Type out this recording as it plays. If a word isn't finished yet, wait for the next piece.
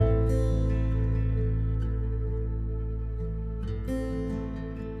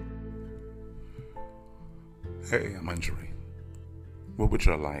Hey, I'm Andre. What would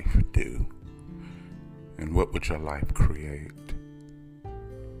your life do? And what would your life create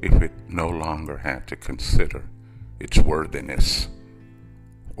if it no longer had to consider its worthiness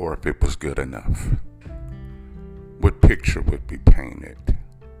or if it was good enough? What picture would be painted?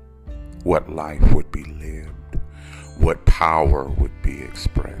 What life would be lived? What power would be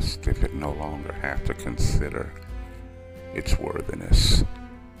expressed if it no longer had to consider its worthiness?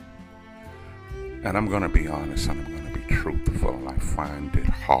 And I'm going to be honest and I'm going to be truthful. I find it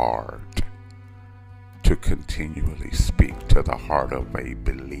hard to continually speak to the heart of a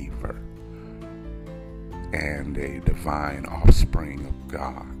believer and a divine offspring of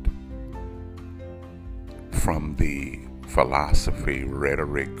God from the philosophy,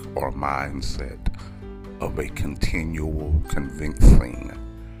 rhetoric, or mindset of a continual convincing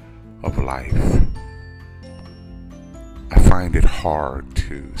of life. I find it hard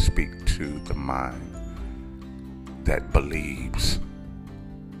to speak to the mind that believes,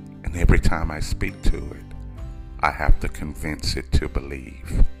 and every time I speak to it, I have to convince it to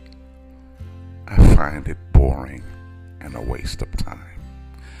believe. I find it boring and a waste of time.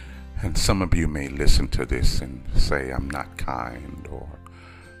 And some of you may listen to this and say I'm not kind or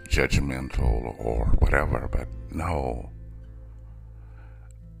judgmental or whatever, but no.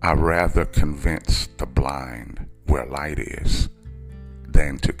 I'd rather convince the blind where light is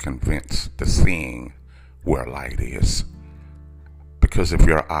than to convince the seeing where light is. Because if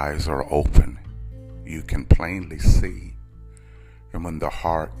your eyes are open, you can plainly see. And when the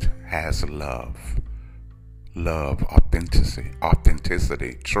heart has love,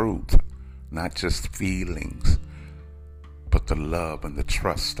 authenticity, truth, not just feelings, but the love and the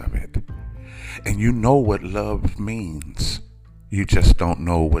trust of it. And you know what love means. You just don't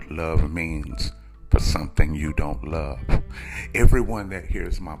know what love means for something you don't love. Everyone that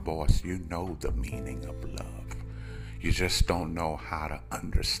hears my voice, you know the meaning of love. You just don't know how to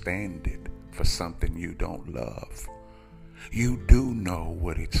understand it for something you don't love. You do know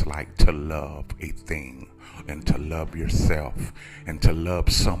what it's like to love a thing and to love yourself and to love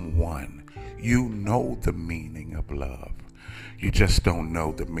someone. You know the meaning of love. You just don't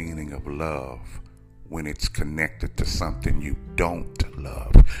know the meaning of love when it's connected to something you don't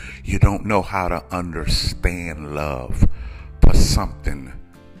love. You don't know how to understand love for something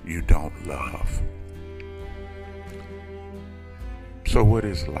you don't love. So what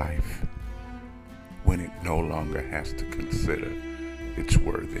is life when it no longer has to consider its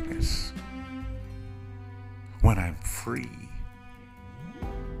worthiness? When I'm free,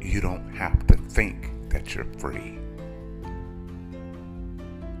 you don't have to think that you're free.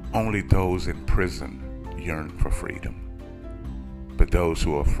 Only those in prison yearn for freedom, but those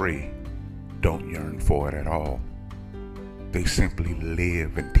who are free don't yearn for it at all. They simply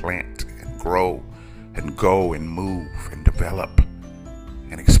live and plant and grow and go and move and develop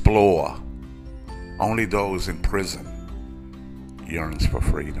and explore. Only those in prison yearns for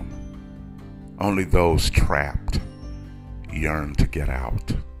freedom. Only those trapped yearn to get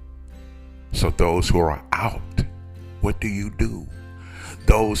out. So those who are out, what do?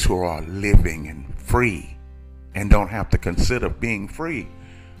 Those who are living and free and don't have to consider being free,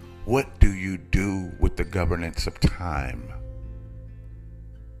 what do you do with the governance of time?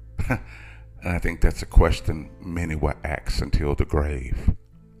 And I think that's a question many will ask until the grave.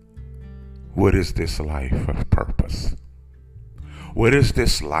 What is this life of purpose? What is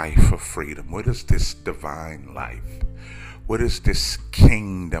this life of freedom? What is this divine life? What is this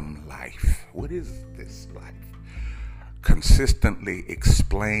kingdom life? What is this life? Consistently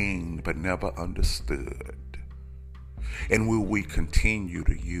explained but never understood. And will we continue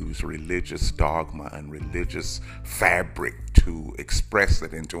to use religious dogma and religious fabric to express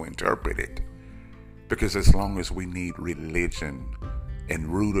it and to interpret it? Because as long as we need religion and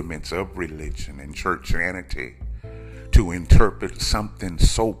rudiments of religion and churchianity to interpret something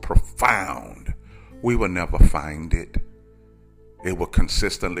so profound, we will never find it. It will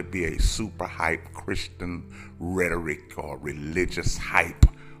consistently be a super hype Christian rhetoric or religious hype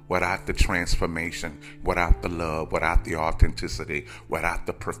without the transformation, without the love, without the authenticity, without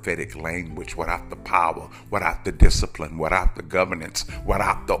the prophetic language, without the power, without the discipline, without the governance,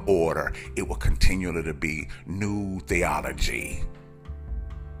 without the order. It will continually to be new theology.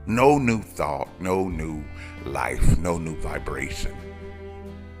 No new thought, no new life, no new vibration.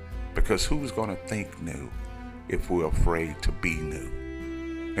 Because who's going to think new if we're afraid to be new?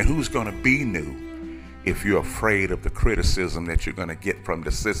 And who's going to be new if you're afraid of the criticism that you're going to get from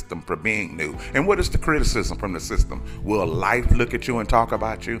the system for being new? And what is the criticism from the system? Will life look at you and talk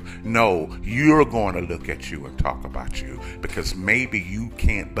about you? No, you're going to look at you and talk about you because maybe you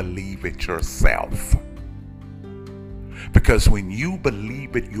can't believe it yourself. Because when you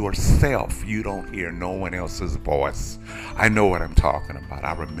believe it yourself, you don't hear no one else's voice. I know what I'm talking about.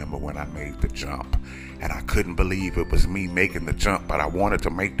 I remember when I made the jump and I couldn't believe it was me making the jump, but I wanted to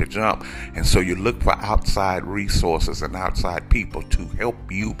make the jump. And so you look for outside resources and outside people to help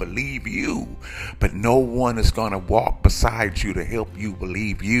you believe you. But no one is going to walk beside you to help you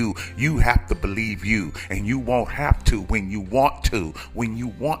believe you. You have to believe you, and you won't have to when you want to. When you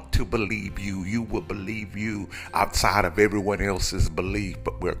want to believe you, you will believe you outside of everyone else's belief.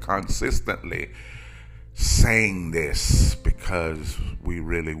 But we're consistently saying this because we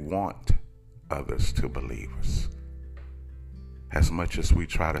really want others to believe us. As much as we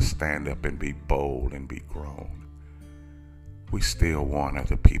try to stand up and be bold and be grown, we still want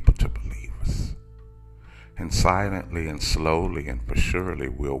other people to believe us. And silently and slowly and for surely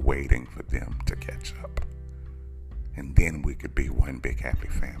we're waiting for them to catch up. And then we could be one big happy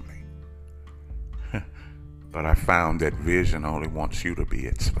family. But I found that vision only wants you to be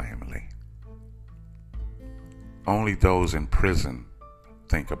its family. Only those in prison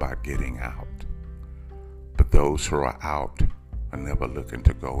think about getting out. But those who are out are never looking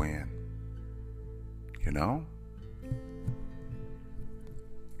to go in. You know?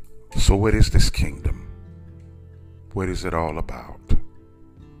 So what is this kingdom? What is it all about?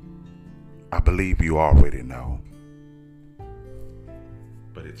 I believe you already know.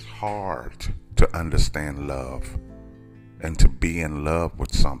 But it's hard to understand love and to be in love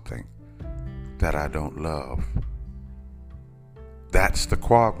with something that I don't love. That's the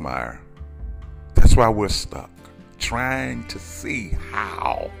quagmire. That's why we're stuck, trying to see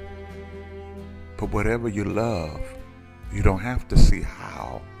how. But whatever you love, you don't have to see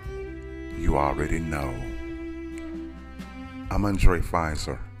how. You already know. I'm Andre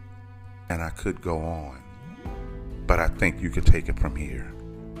Pfizer, and I could go on, but I think you can take it from here.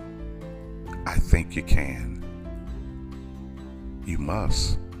 I think you can. You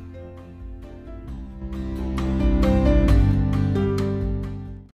must.